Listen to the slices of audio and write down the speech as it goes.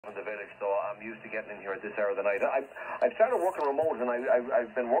in the village, so I'm used to getting in here at this hour of the night. I've started working remote, and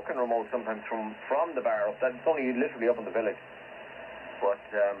I've been working remote sometimes from the bar up. That's only literally up in the village. But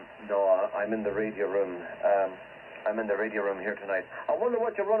no, I'm in the radio room. I'm in the radio room here tonight. I wonder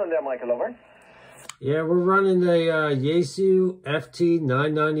what you're running there, Michael, over? Yeah, we're running the Yaesu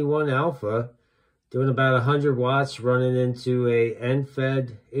FT991 Alpha, doing about 100 watts, running into a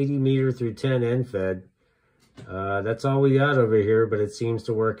end-fed, 80 meter through 10 end-fed. That's all we got over here, but it seems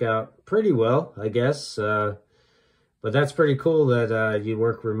to work out pretty well, I guess. But that's pretty cool that you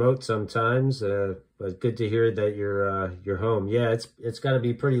work remote sometimes. But good to hear that you're home. Yeah, it's got to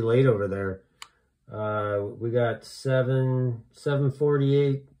be pretty late over there. We got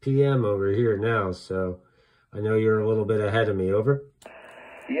 7:48 p.m. over here now, so I know you're a little bit ahead of me. Over.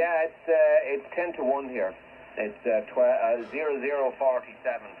 Yeah, it's 10 to 1 here. It's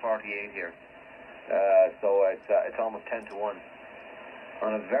 00:47:48 here. So it's almost 10 to 1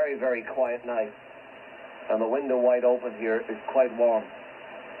 on a very, very quiet night. And the window wide open here is quite warm.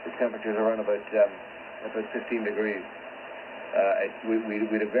 The temperature's around about 15 degrees. We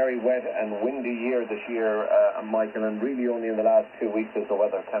had a very wet and windy year this year, Michael, and really only in the last 2 weeks has the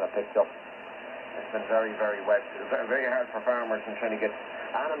weather kind of picked up. It's been very, very wet. It's very, very hard for farmers and trying to get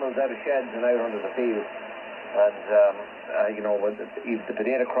animals out of sheds and out onto the field. And, you know, the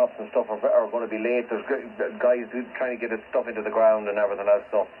potato crops and stuff are going to be late. There's guys trying to get stuff into the ground and everything else.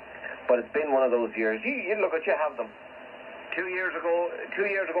 So, but it's been one of those years. You look at, you have them. 2 years ago,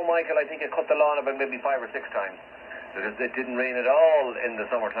 Michael, I think it cut the lawn about maybe 5 or 6 times. Because it didn't rain at all in the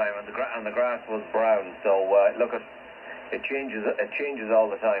summertime, and the grass was brown. So look, it changes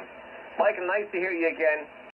all the time. Michael, nice to hear you again.